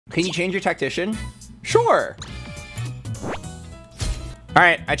Can you change your tactician? Sure. All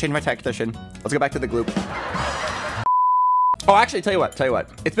right, I changed my tactician. Let's go back to the gloop. Oh, actually, tell you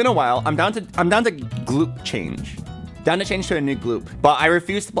what. It's been a while. I'm down to gloop change. Down to change to a new gloop. But I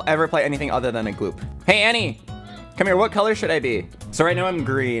refuse to ever play anything other than a gloop. Hey, Annie, come here. What color should I be? So right now I'm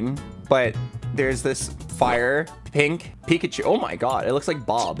green, but there's this fire, pink, Pikachu. Oh my God, it looks like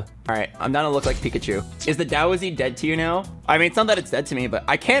Bob. All right, I'm down to look like Pikachu. Is the Dowsy dead to you now? I mean, it's not that it's dead to me, but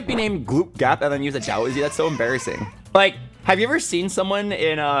I can't be named Gloop Gap and then use a Dowsy. That's so embarrassing. Like, have you ever seen someone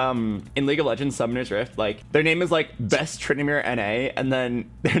in League of Legends Summoner's Rift, like, their name is like Best Trinimir NA, and then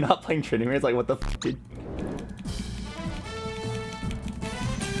they're not playing Trinimir? It's like, what the f, dude?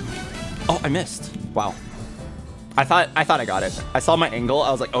 Oh, I missed. Wow. I thought I got it. I saw my angle.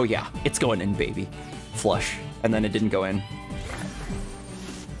 I was like, oh yeah, it's going in, baby. Flush. And then it didn't go in.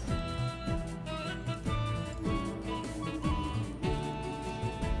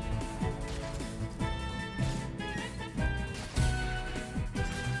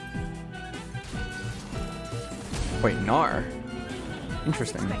 Wait, Gnar.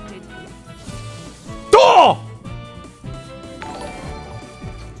 Interesting. Oh!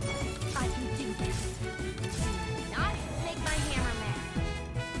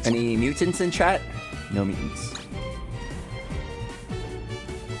 Any mutants in chat? No mutants.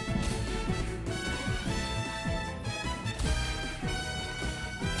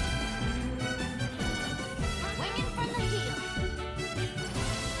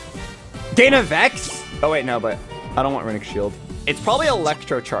 Gain a Vex? Oh wait, no, but I don't want Runic Shield. It's probably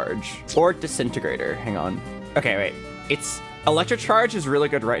Electro Charge or Disintegrator. Hang on. Okay, wait. It's Electro Charge is really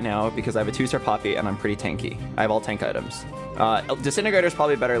good right now because I have a 2-star Poppy and I'm pretty tanky. I have all tank items. Disintegrator is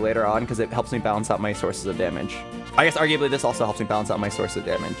probably better later on because it helps me balance out my sources of damage. I guess arguably this also helps me balance out my sources of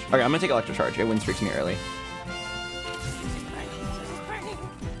damage. Okay, I'm gonna take Electro Charge. It win streaks me early.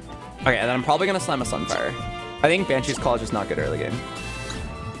 Okay, and then I'm probably gonna slam a Sunfire. I think Banshee's Call is just not good early game.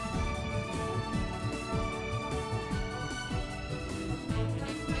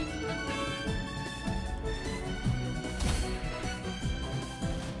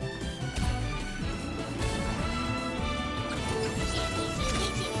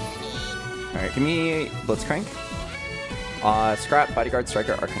 Alright, give me Blitzcrank. Scrap, Bodyguard,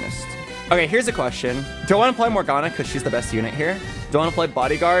 Striker, Arcanist. Okay, here's a question. Do I want to play Morgana because she's the best unit here? Do I want to play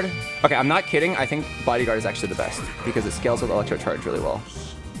Bodyguard? Okay, I'm not kidding. I think Bodyguard is actually the best because it scales with Electro Charge really well.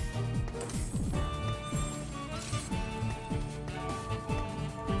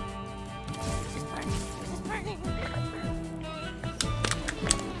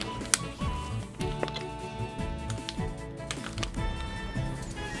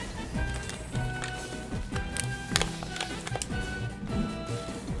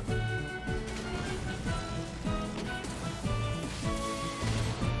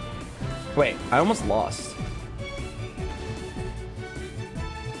 Wait, I almost lost.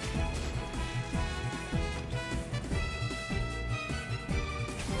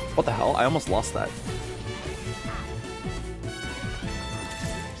 What the hell? I almost lost that.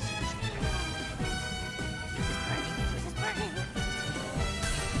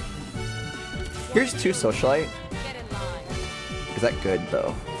 Here's 2 Socialite. Is that good,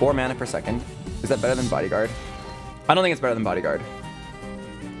 though? 4 mana per second. Is that better than Bodyguard? I don't think it's better than Bodyguard.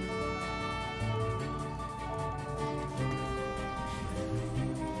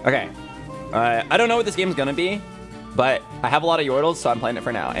 Okay, I don't know what this game's gonna be, but I have a lot of Yordles, so I'm playing it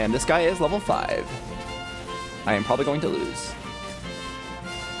for now. And this guy is level 5. I am probably going to lose.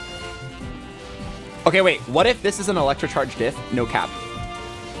 Okay, wait, what if this is an Electro Charge diff? No cap.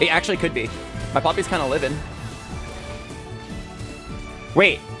 It actually could be. My Poppy's kind of living.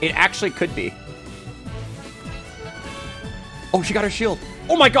 Wait, it actually could be. Oh, she got her shield.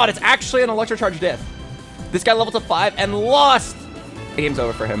 Oh my God, it's actually an Electro Charge diff. This guy leveled to 5 and lost. The game's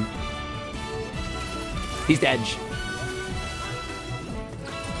over for him. He's dead.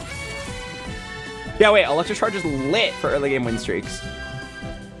 Yeah, wait, Electro Charge is lit for early game win streaks.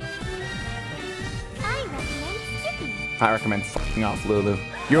 I recommend fucking off, Lulu.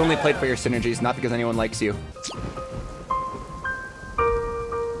 You're only played for your synergies, not because anyone likes you.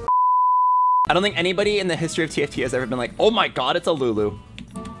 I don't think anybody in the history of TFT has ever been like, oh my God, it's a Lulu.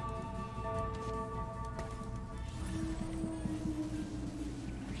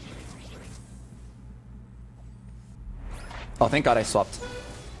 Oh, thank God I swapped.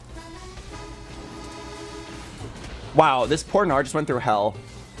 Wow, this poor Gnar just went through hell.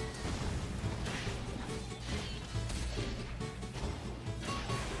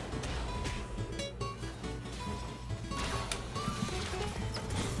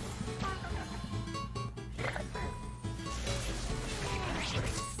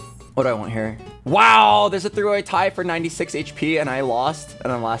 What do I want here? Wow, there's a three-way tie for 96 HP and I lost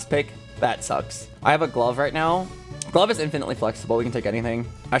and then last pick. That sucks. I have a glove right now. Glove is infinitely flexible. We can take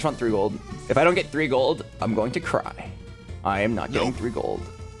anything. I just want 3 gold. If I don't get 3 gold, I'm going to cry. I am not getting 3 gold.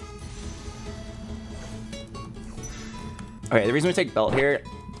 Okay, the reason we take belt here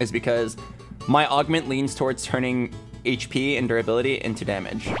is because my augment leans towards turning HP and durability into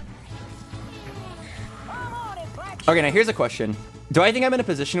damage. Okay, now here's a question. Do I think I'm in a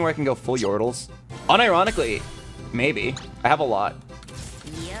position where I can go full Yordles? Unironically, maybe. I have a lot.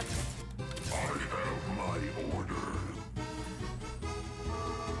 Yep. I have my order.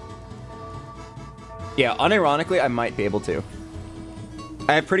 Yeah, unironically, I might be able to.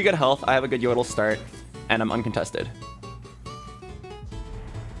 I have pretty good health, I have a good Yordle start, and I'm uncontested.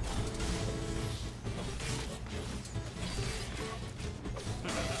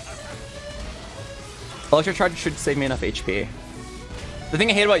 Electric Charge should save me enough HP. The thing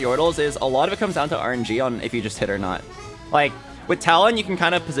I hate about Yordles is a lot of it comes down to RNG on if you just hit or not. Like, with Talon, you can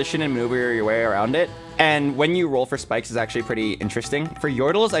kind of position and maneuver your way around it, and when you roll for spikes is actually pretty interesting. For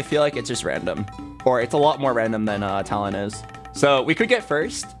Yordles, I feel like it's just random. Or it's a lot more random than Talon is. So we could get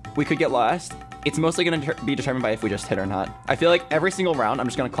first, we could get last. It's mostly going to be determined by if we just hit or not. I feel like every single round, I'm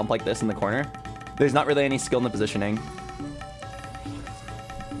just going to clump like this in the corner. There's not really any skill in the positioning.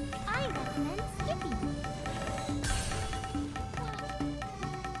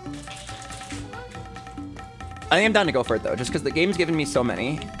 I think I'm down to go for it though, just because the game's given me so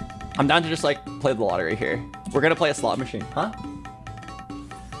many. I'm down to just like play the lottery here. We're gonna play a slot machine. Huh?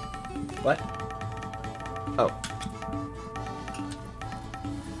 What? Oh.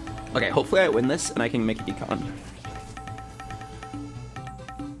 Okay, hopefully I win this and I can make a decon.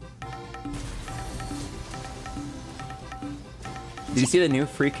 Did you see the new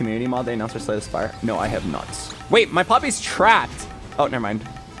free community mod they announced for Slay the Spire? No, I have not. Wait, my puppy's trapped! Oh, never mind.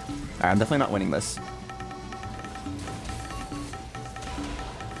 Alright, I'm definitely not winning this.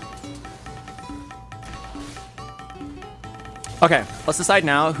 Okay, let's decide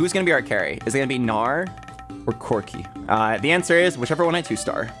now who's gonna be our carry. Is it gonna be Gnar or Corki? The answer is whichever one I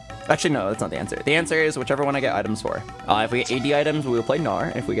 2-star. Actually, no, that's not the answer. The answer is whichever one I get items for. If we get AD items, we will play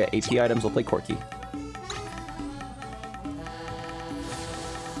Gnar. If we get AP items, we'll play Corki.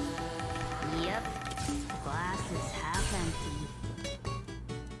 Yep. Glass is half empty.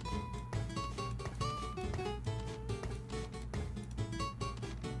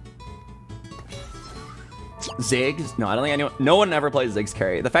 Ziggs? No, I don't think anyone... No one ever plays Ziggs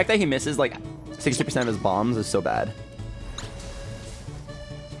carry. The fact that he misses like 60% of his bombs is so bad.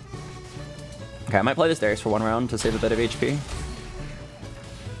 Okay, I might play this Darius for 1 round to save a bit of HP.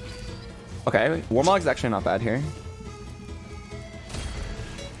 Okay, Warmog's actually not bad here.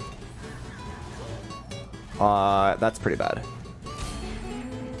 That's pretty bad.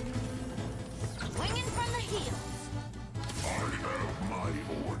 Swinging from the heel. I have my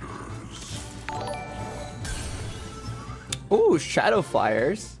orders. Ooh, Shadow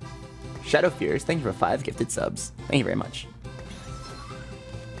Flyers. Shadow Fears, thank you for 5 gifted subs. Thank you very much.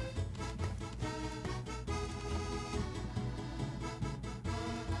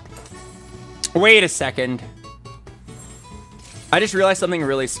 Wait a second. I just realized something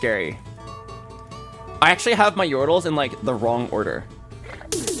really scary. I actually have my Yordles in like the wrong order.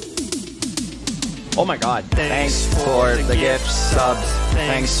 Oh my god. Thanks for the gift subs.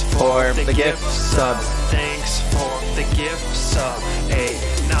 Thanks for the gift subs. Thanks for the gift sub. 8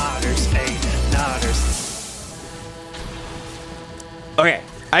 nodders, 8 nodders. Okay,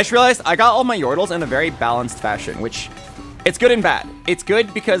 I just realized I got all my Yordles in a very balanced fashion, which it's good and bad. It's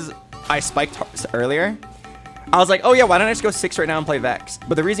good because I spiked earlier. I was like, oh yeah, why don't I just go 6 right now and play Vex?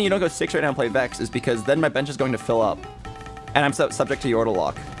 But the reason you don't go 6 right now and play Vex is because then my bench is going to fill up. And I'm subject to Yordle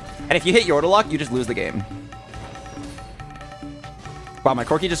lock. And if you hit Yordle lock, you just lose the game. Wow, my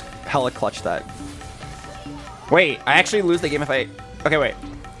Corki just hella clutched that. Wait, I actually lose the game if I... Okay, wait.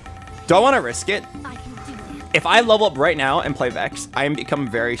 Do I want to risk it? I can do it. If I level up right now and play Vex, I am become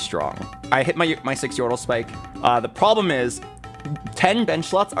very strong. I hit my 6 Yordle spike. The problem is 10 bench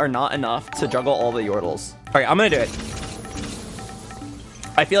slots are not enough to juggle all the Yordles. All right, I'm gonna do it.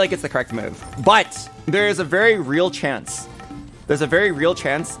 I feel like it's the correct move, but there is a very real chance. There's a very real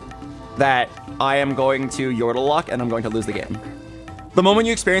chance that I am going to Yordle lock and I'm going to lose the game. The moment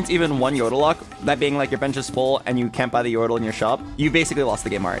you experience even 1 Yordle lock, that being like your bench is full and you can't buy the Yordle in your shop, you basically lost the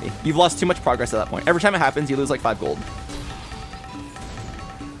game already. You've lost too much progress at that point. Every time it happens, you lose like 5 gold.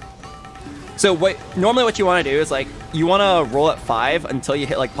 So normally what you want to do is like, you want to roll at 5 until you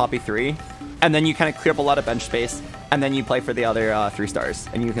hit like Poppy 3, and then you kind of clear up a lot of bench space, and then you play for the other 3 stars,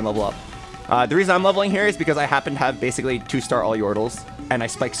 and you can level up. The reason I'm leveling here is because I happen to have basically 2-star all Yordles, and I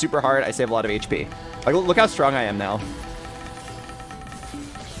spike super hard, I save a lot of HP. Like, look how strong I am now.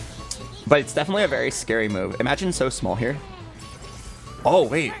 But it's definitely a very scary move. Imagine so small here. Oh,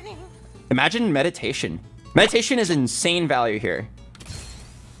 wait. Imagine meditation. Meditation is insane value here.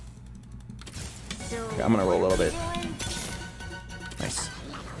 Okay, I'm gonna roll a little bit. Nice.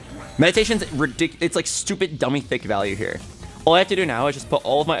 Meditation's ridiculous. It's like stupid dummy thick value here. All I have to do now is just put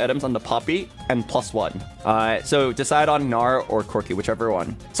all of my items on the Poppy and +1. So decide on Gnar or Corki, whichever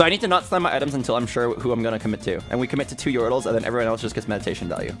one. So I need to not slam my items until I'm sure who I'm gonna commit to. And we commit to 2 Yordles, and then everyone else just gets meditation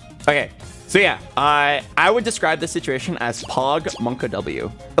value. Okay, so yeah, I would describe this situation as Pog Monka W.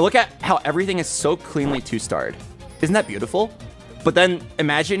 Look at how everything is so cleanly 2-starred. Isn't that beautiful? But then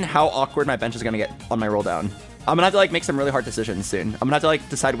imagine how awkward my bench is gonna get on my roll down. I'm gonna have to like make some really hard decisions soon. I'm gonna have to like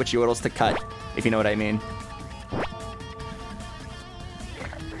decide which Yordles to cut, if you know what I mean.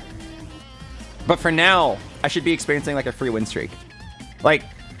 But for now, I should be experiencing like a free win streak. Like,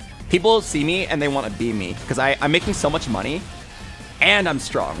 people see me and they want to be me because I'm making so much money and I'm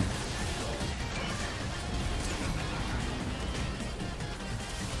strong.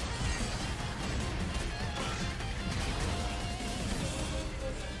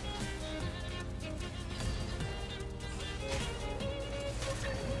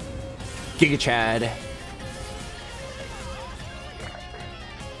 Giga Chad.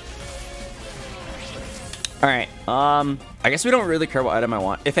 All right, I guess we don't really care what item I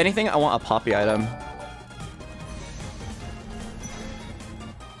want. If anything, I want a Poppy item.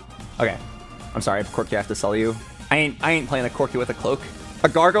 Okay, I'm sorry, Corki, I have to sell you. I ain't playing a Corki with a cloak. A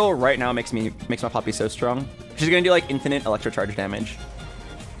Gargoyle right now makes my Poppy so strong. She's gonna do like infinite electrocharge damage.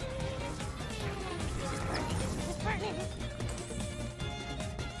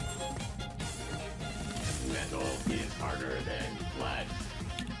 Metal is harder than flesh.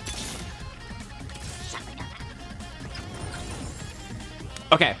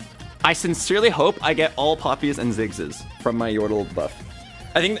 Okay, I sincerely hope I get all Poppies and Ziggs from my Yordle buff.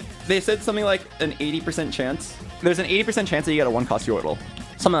 I think they said something like an 80% chance. There's an 80% chance that you get a 1-cost Yordle.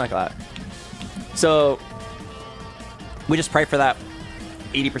 Something like that. So we just pray for that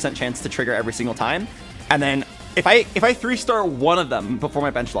 80% chance to trigger every single time. And then if I 3-star one of them before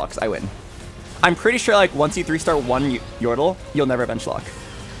my bench locks, I win. I'm pretty sure like once you 3-star one Yordle, you'll never bench lock.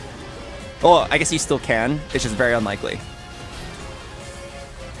 Oh, I guess you still can. It's just very unlikely.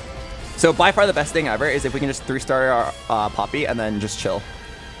 So by far the best thing ever is if we can just 3-star our Poppy and then just chill.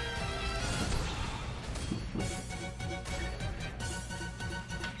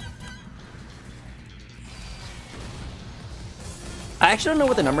 I actually don't know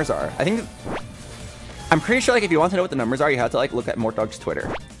what the numbers are. I'm pretty sure like if you want to know what the numbers are, you have to like look at Mortdog's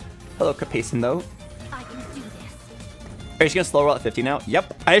Twitter. Hello, Capacin though. I can do this. Are you just gonna slow roll at 50 now?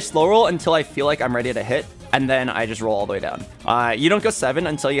 Yep. I just slow roll until I feel like I'm ready to hit, and then I just roll all the way down. You don't go 7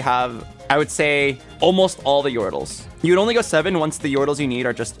 until you have, I would say, almost all the Yordles. You would only go 7 once the Yordles you need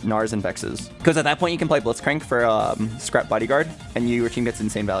are just Gnars and Vexes. Because at that point you can play Blitzcrank for Scrap Bodyguard, and your team gets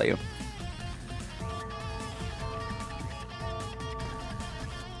insane value.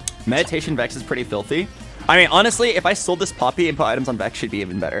 Meditation Vex is pretty filthy. I mean, honestly, if I sold this Poppy and put items on Vex, should be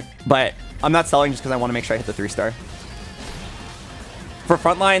even better. But I'm not selling just because I want to make sure I hit the 3-star. For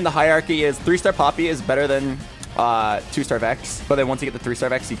frontline, the hierarchy is 3-star Poppy is better than 2-star Vex. But then once you get the 3-star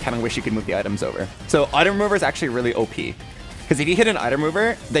Vex, you kind of wish you could move the items over. So item remover is actually really OP. Because if you hit an item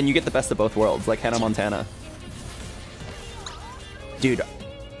remover, then you get the best of both worlds, like Hannah Montana. Dude,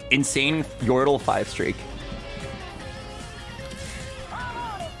 insane Yordle 5 streak.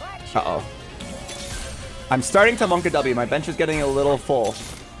 Uh-oh. I'm starting to Monka W. My bench is getting a little full.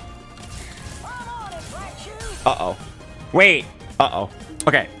 Uh-oh. Wait. Uh-oh.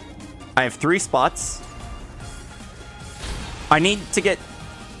 Okay. I have 3 spots. I need to get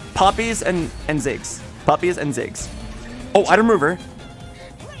Poppies and Ziggs. Poppies and Ziggs. Oh, item remover.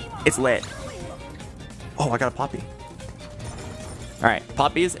 It's lit. Oh, I got a Poppy. All right.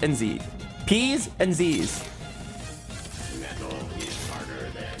 Poppies and Z. P's and Z's.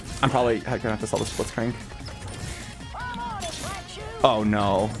 I'm probably gonna have to sell this Blitzcrank. Oh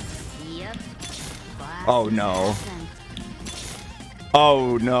no. Yep. Oh no.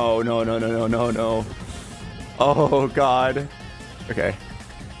 Oh no, no, no, no, no, no, no. Oh god. Okay.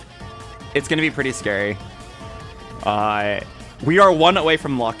 It's gonna be pretty scary. We are 1 away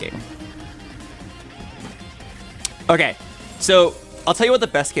from locking. Okay, so I'll tell you what the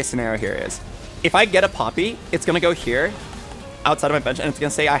best case scenario here is. If I get a Poppy, it's gonna go here, outside of my bench, and it's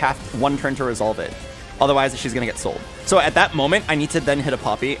gonna say I have 1 turn to resolve it. Otherwise, she's gonna get sold. So at that moment, I need to then hit a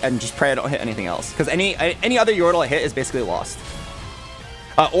Poppy and just pray I don't hit anything else. Because any other Yordle I hit is basically lost.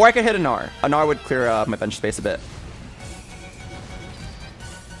 Or I could hit a Gnar. A Gnar would clear my bench space a bit.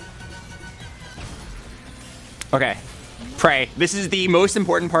 Okay. Pray. This is the most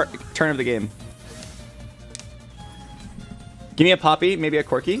important turn of the game. Give me a Poppy, maybe a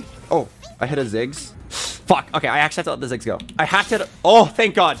Corky. Oh, I hit a Ziggs. Fuck. Okay, I actually have to let the Ziggs go. I have to... Oh,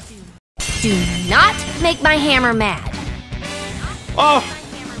 thank God. Do not make my hammer mad. Oh.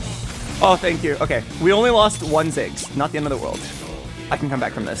 Oh, thank you. Okay, we only lost one Ziggs. Not the end of the world. I can come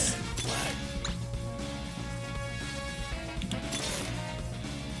back from this.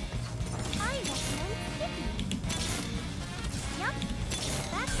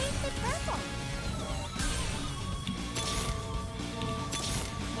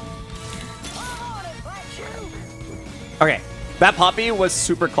 Okay, that Poppy was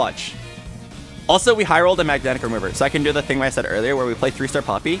super clutch. Also, we high rolled a magnetic remover, so I can do the thing I said earlier where we play 3-star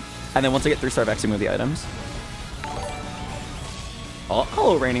Poppy, and then once I get 3-star Vex, we move the items. Oh,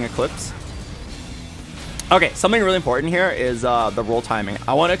 hello, Raining Eclipse. Okay, something really important here is the roll timing.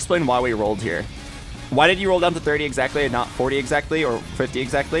 I want to explain why we rolled here. Why did you roll down to 30 exactly and not 40 exactly or 50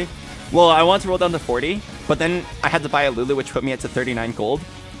 exactly? Well, I wanted to roll down to 40, but then I had to buy a Lulu, which put me at to 39 gold.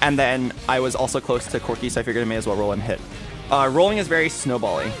 And then I was also close to Corky, so I figured I may as well roll and hit. Rolling is very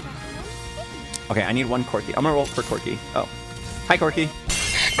snowbally. Okay, I need one Corky. I'm gonna roll for Corky. Oh. Hi, Corky.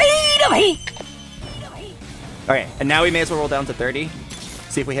 Okay, and now we may as well roll down to 30.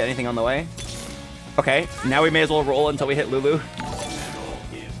 See if we hit anything on the way. Okay, now we may as well roll until we hit Lulu.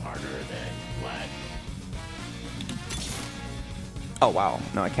 Oh, wow.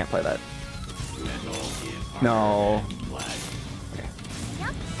 No, I can't play that. No.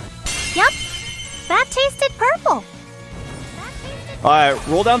 Yep, that tasted purple.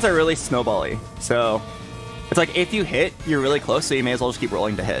 Roll downs are really snowbally. So it's like if you hit, you're really close, so you may as well just keep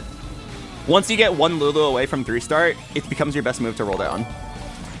rolling to hit. Once you get one Lulu away from 3-star, it becomes your best move to roll down.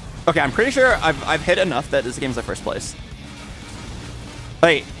 Okay, I'm pretty sure I've hit enough that this game's the first place.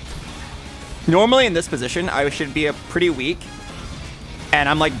 Like, normally in this position, I should be a pretty weak, and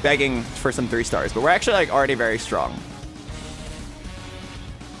I'm like begging for some 3-stars, but we're actually like already very strong.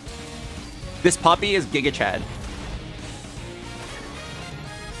 This Poppy is Giga Chad.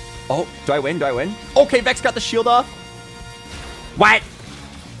 Oh, do I win? Do I win? Okay, Vex got the shield off. What?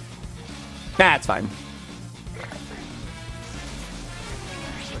 Nah, it's fine.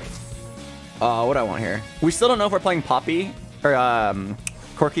 What do I want here? We still don't know if we're playing Poppy or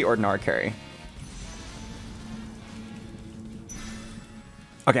Corky or Gnar carry.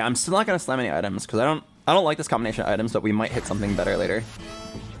 Okay, I'm still not gonna slam any items because I don't like this combination of items, but we might hit something better later.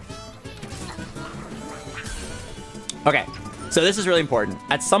 Okay, so this is really important.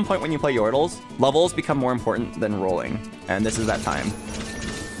 At some point when you play Yordles, levels become more important than rolling, and this is that time.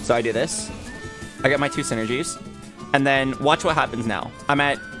 So I do this. I get my 2 synergies, and then watch what happens now. I'm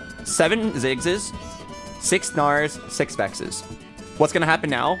at 7 Ziggs, 6 Gnars, 6 Vexes. What's gonna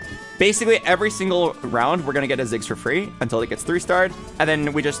happen now? Basically, every single round, we're gonna get a Ziggs for free until it gets 3-starred, and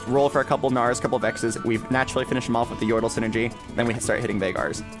then we just roll for a couple Gnars, couple Vexes. We naturally finish them off with the Yordle synergy, then we start hitting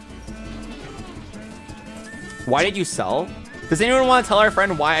Veigars. Why did you sell? Does anyone want to tell our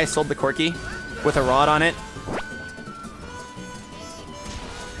friend why I sold the Corky with a rod on it?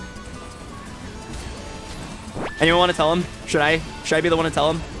 Anyone want to tell him? Should I be the one to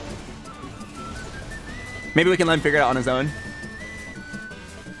tell him? Maybe we can let him figure it out on his own.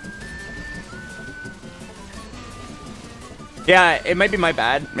 Yeah, it might be my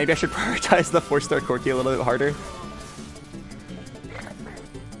bad. Maybe I should prioritize the 4-star Corky a little bit harder.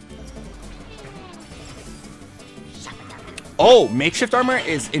 Oh, makeshift armor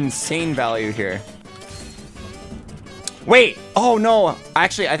is insane value here. Wait. Oh no.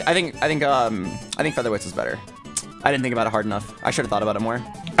 Actually, I think featherweights is better. I didn't think about it hard enough. I should have thought about it more.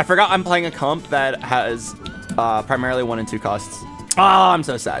 I forgot I'm playing a comp that has primarily 1 and 2 costs. Oh, I'm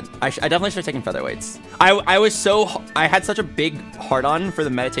so sad. I definitely should have taken featherweights. I had such a big hard on for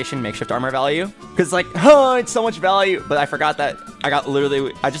the meditation makeshift armor value because like, oh, it's so much value. But I forgot that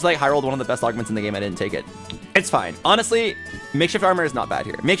I just like high rolled one of the best augments in the game. I didn't take it. It's fine. Honestly, makeshift armor is not bad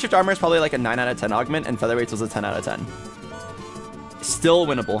here. Makeshift armor is probably like a 9 out of 10 augment, and featherweights was a 10 out of 10. Still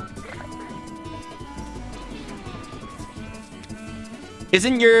winnable.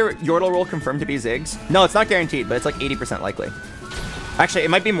 Isn't your Yordle roll confirmed to be Ziggs? No, it's not guaranteed, but it's like 80% likely. Actually, it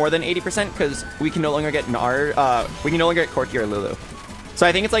might be more than 80% because we can no longer get we can no longer get Corky or Lulu. So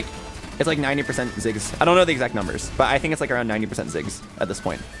I think it's like 90% Ziggs. I don't know the exact numbers, but I think it's like around 90% Ziggs at this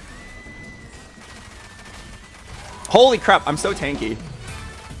point. Holy crap, I'm so tanky.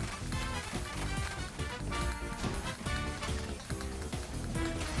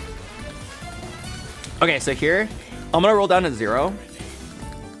 Okay, so here, I'm gonna roll down to 0.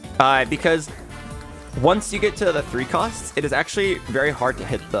 Because once you get to the 3 costs, it is actually very hard to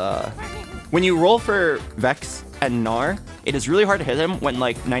hit the when you roll for Vex and Gnar, it is really hard to hit them when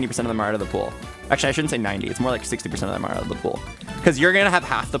like 90% of them are out of the pool. Actually, I shouldn't say 90. It's more like 60% of them are out of the pool. Because you're going to have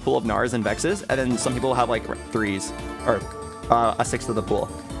half the pool of Gnars and Vexes, and then some people will have like 3s or a sixth of the pool.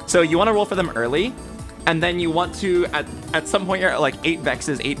 So you want to roll for them early, and then you want to, at some point, you're at like 8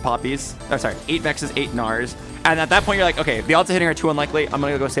 Vexes, 8 Poppies. Oh, sorry, 8 Vexes, 8 Gnars. And at that point, you're like, okay, the odds of hitting are too unlikely. I'm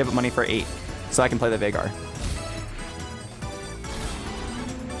going to go save up money for 8 so I can play the Veigar.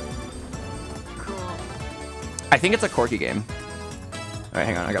 Cool. I think it's a Corki game. All right,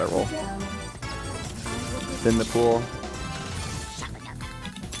 hang on, I got to roll. Then the pool.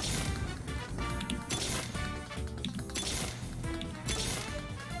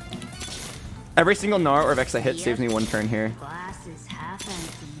 Every single Gnar or Vex I hit saves me 1 turn here. Glass is half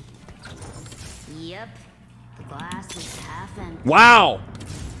empty. Yep. The glass is half empty. Wow!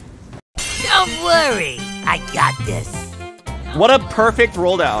 Don't worry, I got this. What a perfect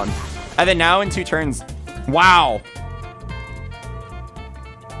roll down. And then now in 2 turns. Wow.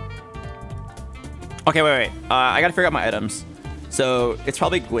 Okay, wait. I gotta figure out my items. So it's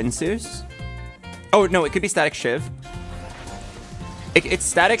probably Gwynsus. Oh, no, it could be Static Shiv. It's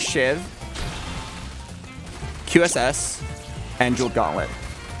Static Shiv, QSS, and Jeweled Gauntlet.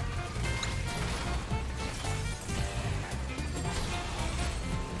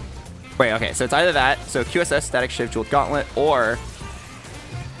 Wait, okay, so it's either that, so QSS, Static Shiv, Jeweled Gauntlet, or...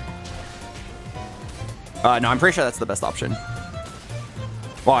 no, I'm pretty sure that's the best option.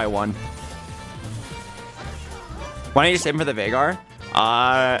 Well, I won. Why don't you save him for the Veigar?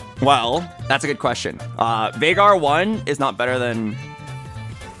 Well, that's a good question. Veigar 1 is not better than...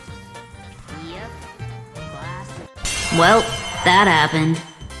 Yep. Glass is Well, that happened.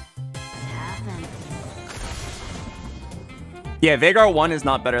 half empty. Yeah, Veigar 1 is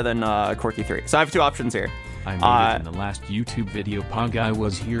not better than Corki 3. So I have 2 options here. I made it in the last YouTube video. Pog guy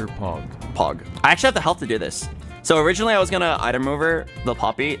was here, Pog. Pog. I actually have the health to do this. So originally I was gonna item over the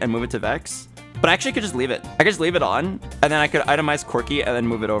Poppy and move it to Vex. But I actually could just leave it. I could just leave it on, and then I could itemize Corki and then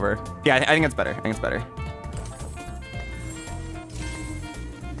move it over. Yeah, I think it's better. I think it's better.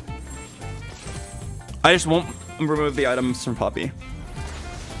 I just won't remove the items from Poppy.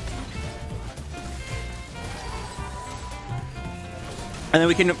 And then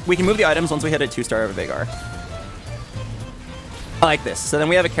we can move the items once we hit a 2-star of a Veigar. I like this. So then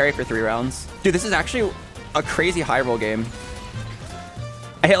we have a carry for 3 rounds. Dude, this is actually a crazy high roll game.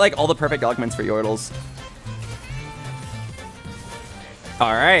 I hit like all the perfect augments for Yordles.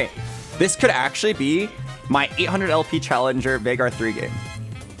 All right. This could actually be my 800 LP Challenger Veigar 3 game.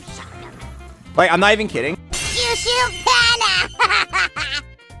 Like, I'm not even kidding.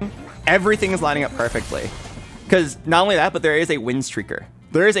 Everything is lining up perfectly. Because not only that, but there is a win streaker.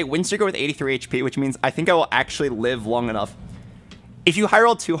 There is a win streaker with 83 HP, which means I think I will actually live long enough. If you high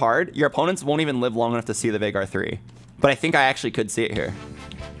roll too hard, your opponents won't even live long enough to see the Veigar 3. But I think I actually could see it here.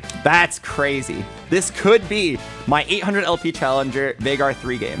 That's crazy. This could be my 800 LP Challenger Veigar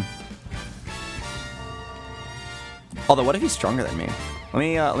 3 game. Although, what if he's stronger than me? Let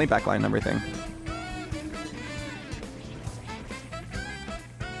me backline everything.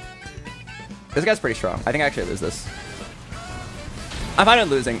 This guy's pretty strong. I think I actually lose this. I'm fine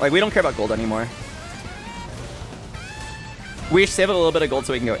with losing. Like, we don't care about gold anymore. We save a little bit of gold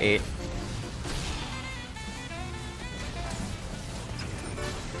so we can go 8.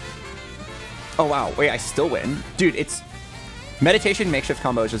 Oh, wow. Wait, I still win? Dude, it's... Meditation makeshift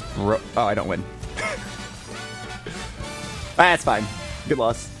combo is just Oh, I don't win. That's fine. Good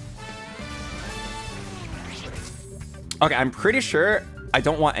loss. Okay, I'm pretty sure I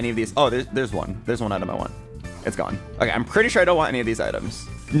don't want any of these. Oh, there's one. There's one item I want. It's gone. Okay, I'm pretty sure I don't want any of these items.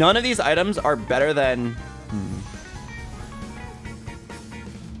 None of these items are better than...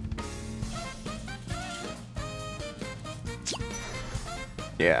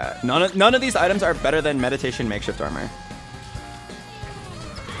 Yeah, none of these items are better than Meditation Makeshift Armor.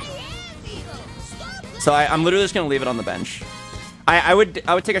 So I'm literally just gonna leave it on the bench. I would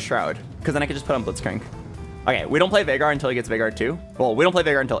take a Shroud, because then I could just put on Blitzcrank. Okay, we don't play Veigar until he gets Veigar 2. Well, we don't play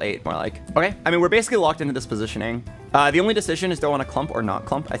Veigar until 8, more like. Okay, I mean, we're basically locked into this positioning. The only decision is do I want to clump or not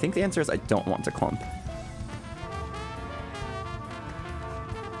clump? I think the answer is I don't want to clump.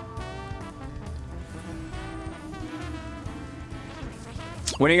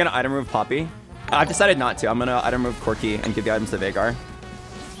 When are you gonna item remove Poppy? I've decided not to. I'm gonna item remove Corki and give the items to Veigar.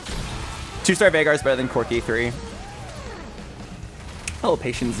 2-star Veigar is better than Corki 3. Hello,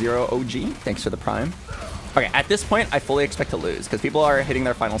 Patient Zero OG. Thanks for the prime. Okay, at this point, I fully expect to lose because people are hitting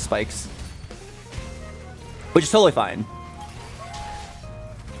their final spikes, which is totally fine.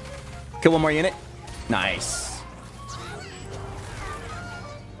 Kill one more unit. Nice.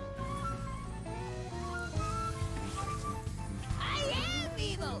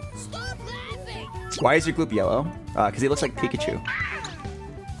 Why is your gloop yellow? Because he looks like Pikachu.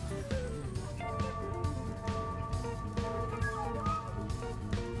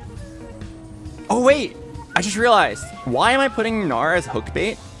 Oh wait, I just realized. Why am I putting Gnar as hook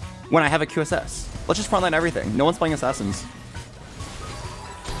bait when I have a QSS? Let's just frontline everything. No one's playing assassins.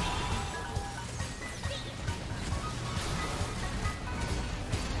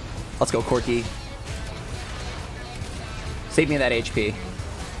 Let's go, Corky. Save me that HP.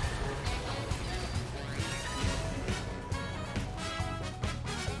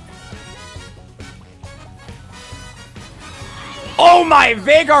 Oh my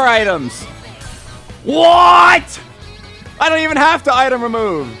Veigar items! What? I don't even have to item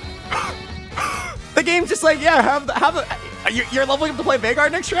remove. The game's just like, yeah, you're leveling up to play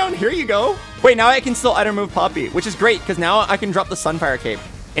Veigar next round? Here you go. Wait, now I can still item remove Poppy, which is great because now I can drop the Sunfire Cape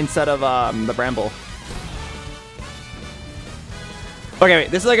instead of the Bramble. Okay,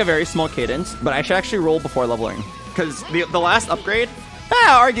 wait, this is like a very small cadence, but I should actually roll before leveling because the last upgrade,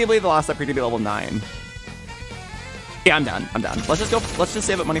 arguably the last upgrade to be level 9. Yeah, I'm down. Let's just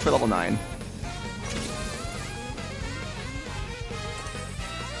save up money for level 9.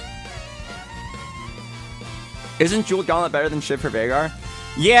 Isn't Jewel Gauntlet better than Shiv for Veigar?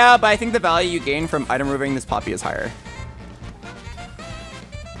 Yeah, but I think the value you gain from item removing this Poppy is higher.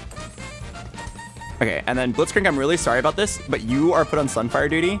 Okay, and then Blitzcrank, I'm really sorry about this, but you are put on Sunfire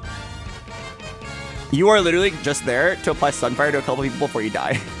duty. You are literally just there to apply Sunfire to a couple people before you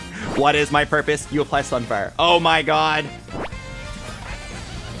die. What is my purpose? You apply Sunfire. Oh my god.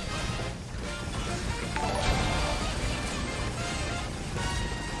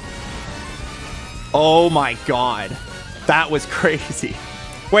 Oh my god. That was crazy.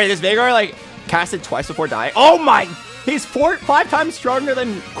 Wait, this Veigar like casted twice before dying? Oh my! He's 5 times stronger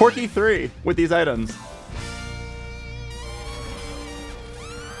than Corky 3 with these items.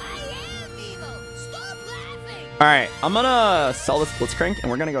 Alright, I'm gonna sell this Blitzcrank and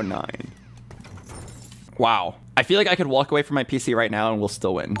we're gonna go 9. Wow. I feel like I could walk away from my PC right now and we'll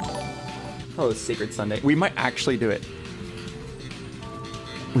still win. Oh, Sacred Sunday. We might actually do it.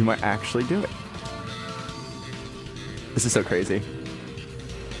 We might actually do it. This is so crazy.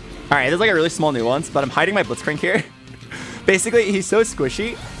 Alright, there's like a really small nuance, but I'm hiding my Blitzcrank here. Basically, he's so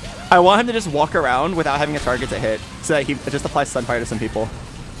squishy. I want him to just walk around without having a target to hit, so that he just applies Sunfire to some people.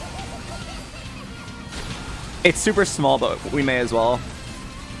 It's super small, but we may as well.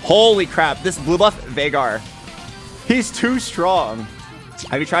 Holy crap, this blue buff Veigar. He's too strong.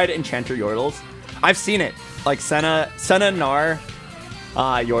 Have you tried Enchanter Yordles? I've seen it. Like Senna Gnar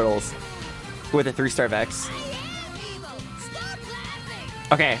Yordles with a 3-star Vex.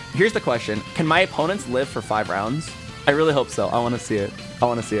 Okay, here's the question. Can my opponents live for 5 rounds? I really hope so. I want to see it. I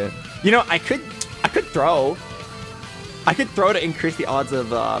want to see it. You know, I could throw. I could throw to increase the odds of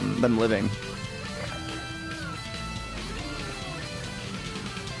them living.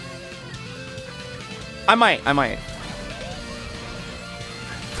 I might.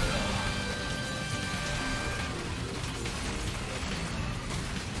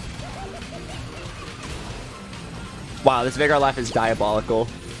 Wow, this Veigar laugh is diabolical.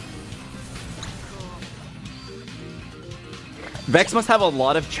 Vex must have a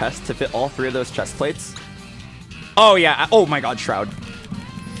lot of chests to fit all 3 of those chest plates. Oh yeah, oh my god, Shroud.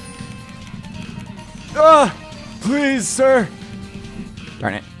 Please, sir.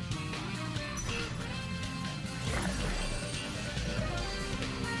 Darn it.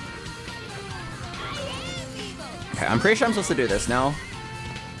 Okay, I'm pretty sure I'm supposed to do this now.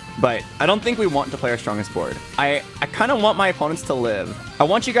 But I don't think we want to play our strongest board. I kind of want my opponents to live. I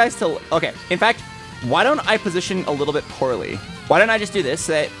want you guys to... Okay, in fact, why don't I position a little bit poorly? Why don't I just do this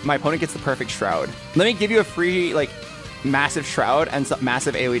so that my opponent gets the perfect Shroud? Let me give you a free, like, massive Shroud and some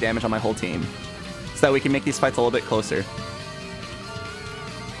massive AoE damage on my whole team. So that we can make these fights a little bit closer. Do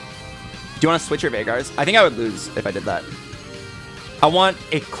you want to switch your Veigars? I think I would lose if I did that. I want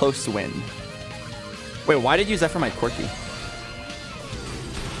a close win. Wait, why did you Zephyr my Corky?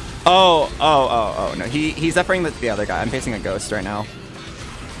 Oh, no. He's Zephyring the other guy. I'm facing a Ghost right now.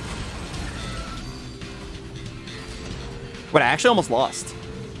 Wait, I actually almost lost.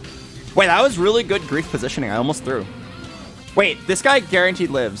 Wait, that was really good grief positioning. I almost threw. Wait, this guy guaranteed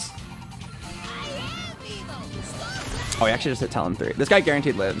lives. Oh, he actually just hit Talon 3. This guy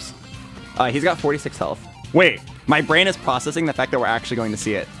guaranteed lives. He's got 46 health. Wait, my brain is processing the fact that we're actually going to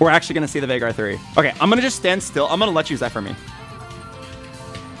see it. We're actually going to see the Veigar 3. Okay, I'm going to just stand still. I'm going to let you Zephyr me.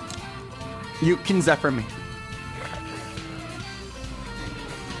 You can Zephyr me.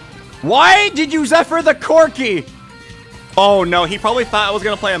 Why did you Zephyr the Corky? Oh no, he probably thought I was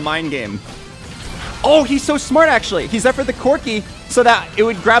gonna play a mind game. Oh, he's so smart actually. He Zephyred the Corky so that it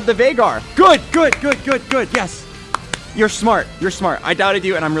would grab the Veigar. Good, good, good, good, good. Yes. You're smart. You're smart. I doubted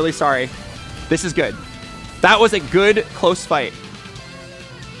you, and I'm really sorry. This is good. That was a good, close fight.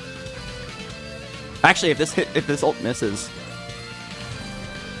 Actually, if this ult misses.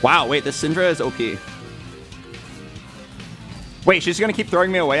 Wow, wait, this Syndra is OP. Wait, she's gonna keep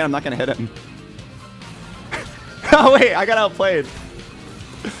throwing me away and I'm not gonna hit him. Oh wait, I got outplayed.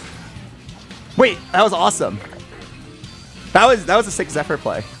 Wait, that was awesome. That was a sick Zephyr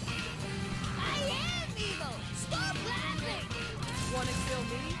play.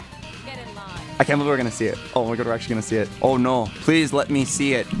 I can't believe we're gonna see it. Oh my god, we're actually gonna see it. Oh no, please let me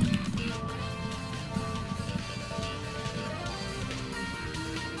see it.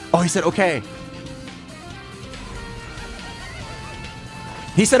 Oh, he said okay.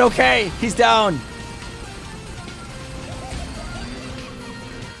 He said okay. He's down.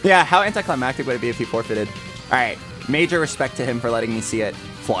 Yeah, how anticlimactic would it be if he forfeited? All right, major respect to him for letting me see it.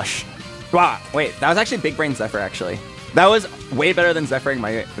 Flush. Wow, wait, that was actually big brain Zephyr, actually. That was way better than Zephyring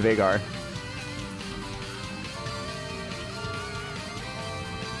my Veigar.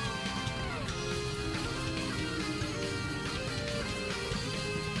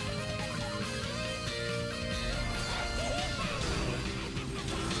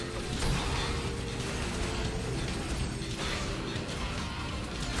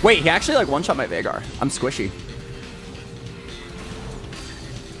 Wait, he actually like one-shot my Veigar. I'm squishy.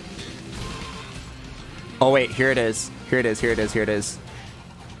 Oh wait, here it is. Here it is, here it is, here it is.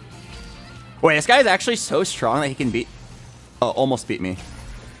 Wait, this guy is actually so strong that he can beat... Oh, almost beat me.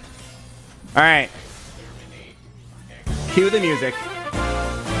 Alright. Cue the music.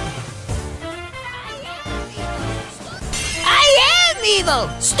 I am evil!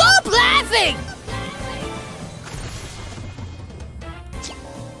 Stop laughing!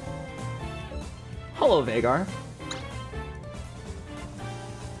 Hello, Veigar.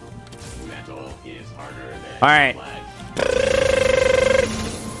 Metal is harder than All right.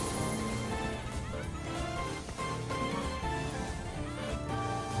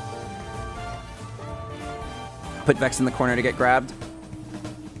 Put Vex in the corner to get grabbed.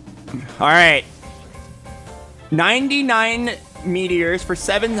 All right. 99 meteors for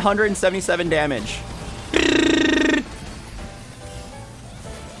 777 damage.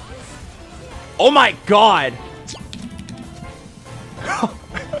 Oh my god!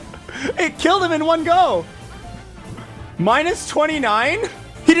 It killed him in one go! Minus 29?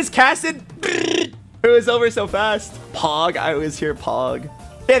 He just casted... It was over so fast. Pog, I was here, Pog.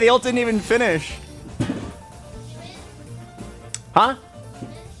 Yeah, the ult didn't even finish. Huh?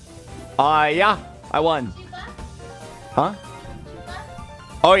 Yeah, I won. Huh?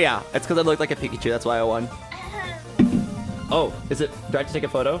 Oh yeah, it's because I looked like a Pikachu, that's why I won. Oh, is it... Do I have to take a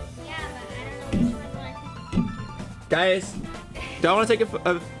photo? Guys, do I want to take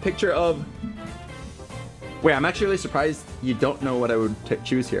a picture of... Wait, I'm actually really surprised you don't know what I would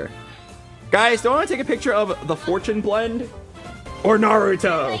choose here. Guys, do I want to take a picture of the Fortune Blend or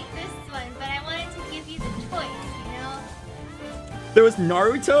Naruto? I like this one, but I wanted to give you the choice, you know? There was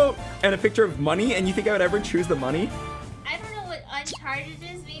Naruto and a picture of money, and you think I would ever choose the money? I don't know what Uncharted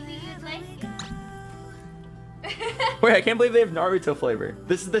is, maybe you'd like it. Wait, I can't believe they have Naruto flavor.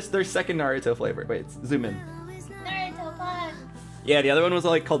 This is their second Naruto flavor. Wait, zoom in. Naruto Pug. Yeah, the other one was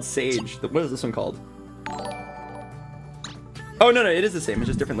like called Sage. What is this one called? Oh, no, it is the same. It's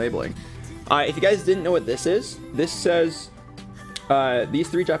just different labeling. If you guys didn't know what this is, this says these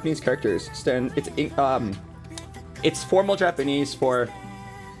 3 Japanese characters stand. It's formal Japanese for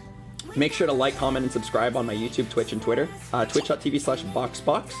make sure to like, comment, and subscribe on my YouTube, Twitch, and Twitter.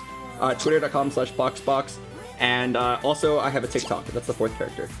 Twitch.tv/BoxBox, Twitter.com/BoxBox, and also I have a TikTok. That's the 4th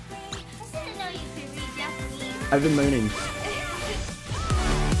character. I didn't know you could read Japanese. I've been learning.